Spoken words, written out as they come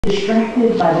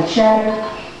distracted by the chatter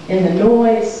and the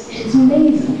noise. It's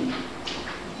amazing.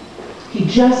 He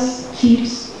just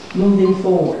keeps moving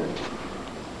forward.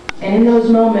 And in those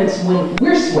moments when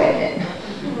we're sweating,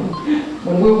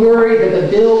 when we're worried that the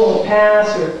bill won't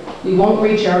pass or we won't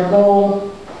reach our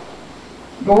goal,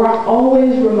 Barack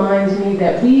always reminds me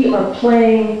that we are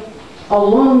playing a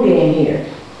long game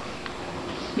here.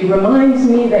 He reminds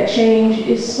me that change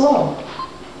is slow,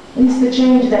 at least the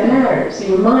change that matters.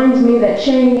 He reminds me that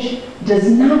change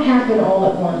does not happen all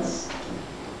at once,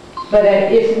 but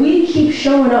that if we keep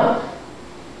showing up,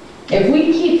 if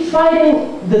we keep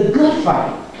fighting the good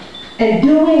fight and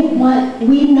doing what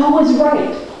we know is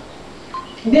right,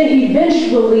 then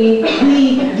eventually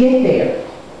we get there.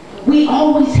 We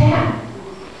always have.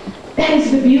 That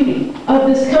is the beauty of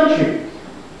this country.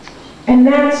 And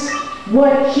that's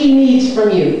what he needs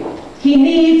from you. He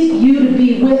needs you to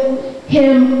be with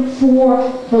him for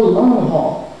the long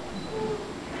haul.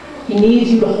 He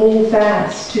needs you to hold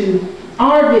fast to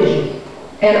our vision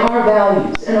and our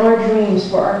values and our dreams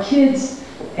for our kids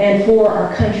and for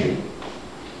our country.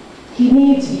 He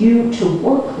needs you to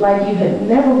work like you had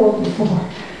never worked before.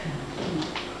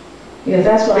 Because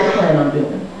that's what I plan on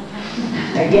doing.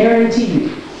 I guarantee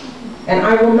you. And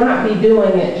I will not be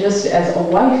doing it just as a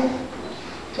wife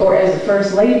or as a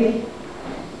first lady.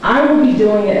 I will be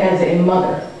doing it as a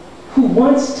mother who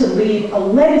wants to leave a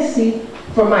legacy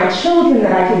for my children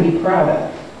that I can be proud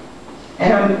of.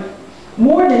 And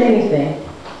more than anything,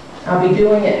 I'll be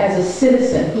doing it as a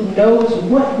citizen who knows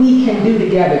what we can do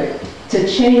together to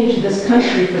change this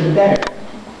country for the better.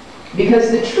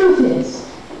 Because the truth is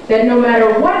that no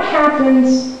matter what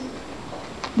happens,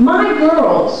 my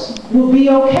girls will be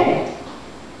okay.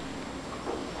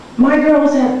 My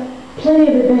girls have plenty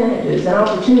of advantages and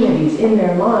opportunities in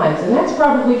their lives, and that's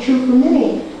probably true for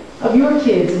many of your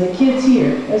kids and the kids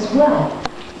here as well.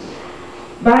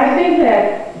 But I think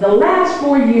that the last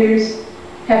 4 years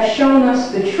have shown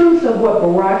us the truth of what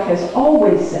Barack has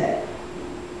always said,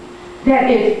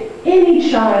 that if any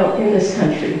child in this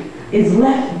country is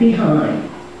left behind,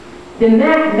 then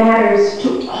that matters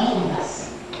to all of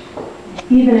us,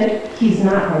 even if he's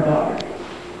not our daughter,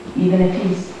 even if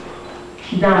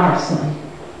he's not our son.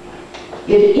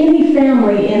 If any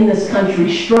family in this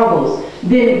country struggles,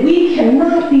 then we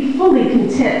cannot be fully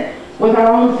content with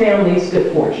our own family's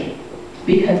good fortune,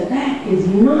 because that is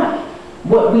not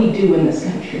what we do in this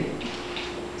country.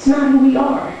 It's not who we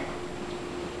are.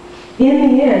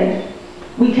 In the end,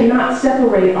 we cannot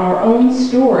separate our own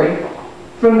story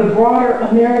from the broader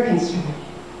American story.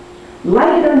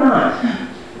 Like it or not,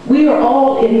 we are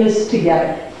all in this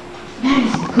together. That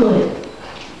is good.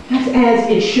 That's as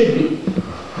it should be.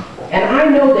 And I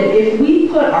know that if we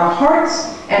put our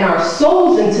hearts and our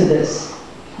souls into this,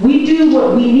 we do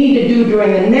what we need to do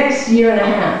during the next year and a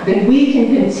half, then we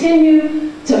can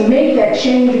continue to make that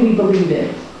change we believe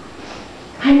in.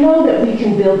 I know that we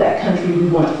can build that country we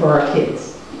want for our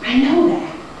kids. I know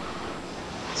that.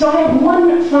 So I have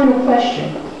one final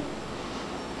question.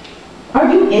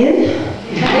 Are you in?